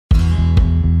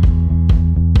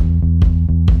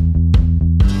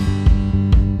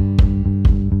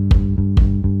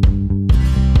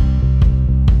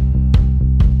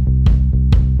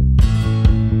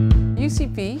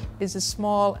is a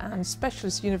small and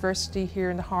specialist university here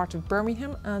in the heart of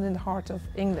Birmingham and in the heart of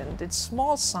England. Its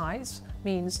small size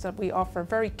means that we offer a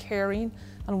very caring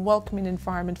and welcoming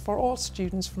environment for all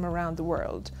students from around the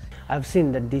world. I've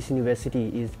seen that this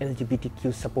university is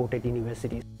LGBTQ supported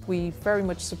university. We very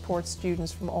much support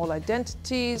students from all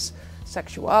identities,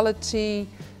 sexuality,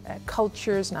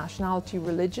 cultures, nationality,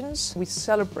 religions. We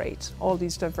celebrate all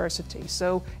these diversity,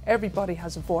 so everybody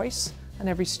has a voice and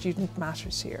every student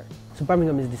matters here. So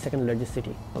Birmingham is the second largest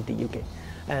city of the UK,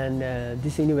 and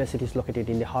this university is located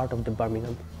in the heart of the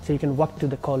Birmingham. So you can walk to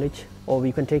the college, or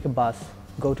you can take a bus,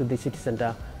 go to the city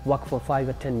centre, walk for 5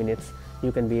 or 10 minutes,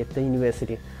 you can be at the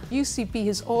university. UCB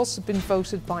has also been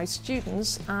voted by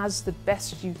students as the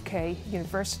best UK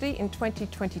university in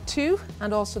 2022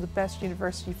 and also the best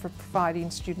university for providing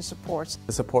student support.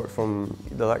 The support from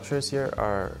the lecturers here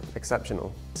are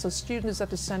exceptional. So student is at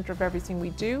the centre of everything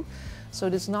we do. So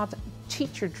it is not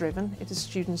teacher driven, it is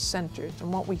student centred,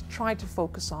 and what we try to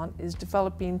focus on is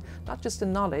developing not just the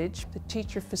knowledge, the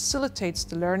teacher facilitates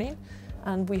the learning,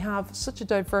 and we have such a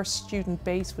diverse student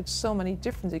base with so many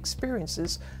different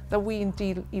experiences that we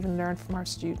indeed even learn from our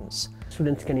students.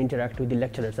 Students can interact with the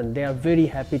lecturers and they are very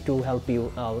happy to help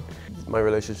you out. My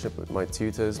relationship with my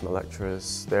tutors, my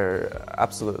lecturers, they're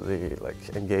absolutely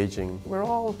engaging. We're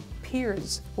all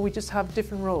peers, but we just have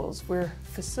different roles. We're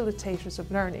facilitators of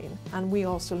learning and we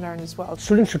also learn as well.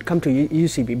 Students should come to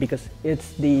UCB because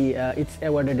it's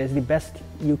awarded as the best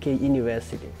UK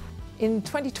university. In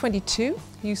 2022,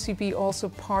 UCB also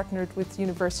partnered with the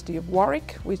University of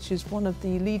Warwick, which is one of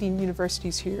the leading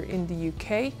universities here in the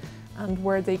UK, and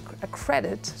where they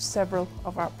accredit several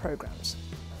of our programs.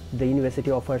 The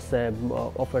university offers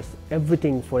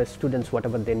everything for students,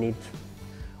 whatever they need.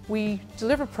 We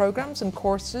deliver programs and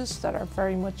courses that are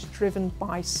very much driven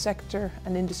by sector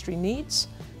and industry needs,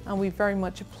 and we very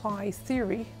much apply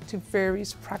theory to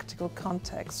various practical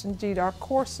contexts. Indeed, our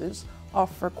courses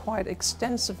offer quite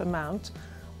extensive amount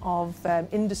of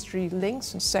industry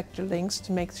links and sector links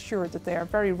to make sure that they are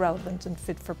very relevant and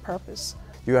fit for purpose.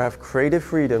 You have creative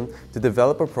freedom to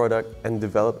develop a product and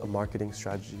develop a marketing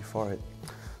strategy for it.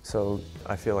 So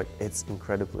I feel like it's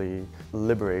incredibly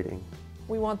liberating.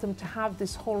 We want them to have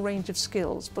this whole range of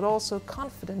skills, but also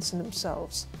confidence in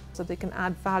themselves so they can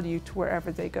add value to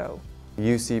wherever they go.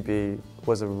 UCB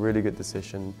was a really good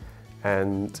decision,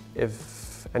 and if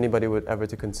anybody would ever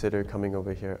to consider coming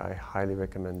over here, I highly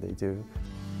recommend they do.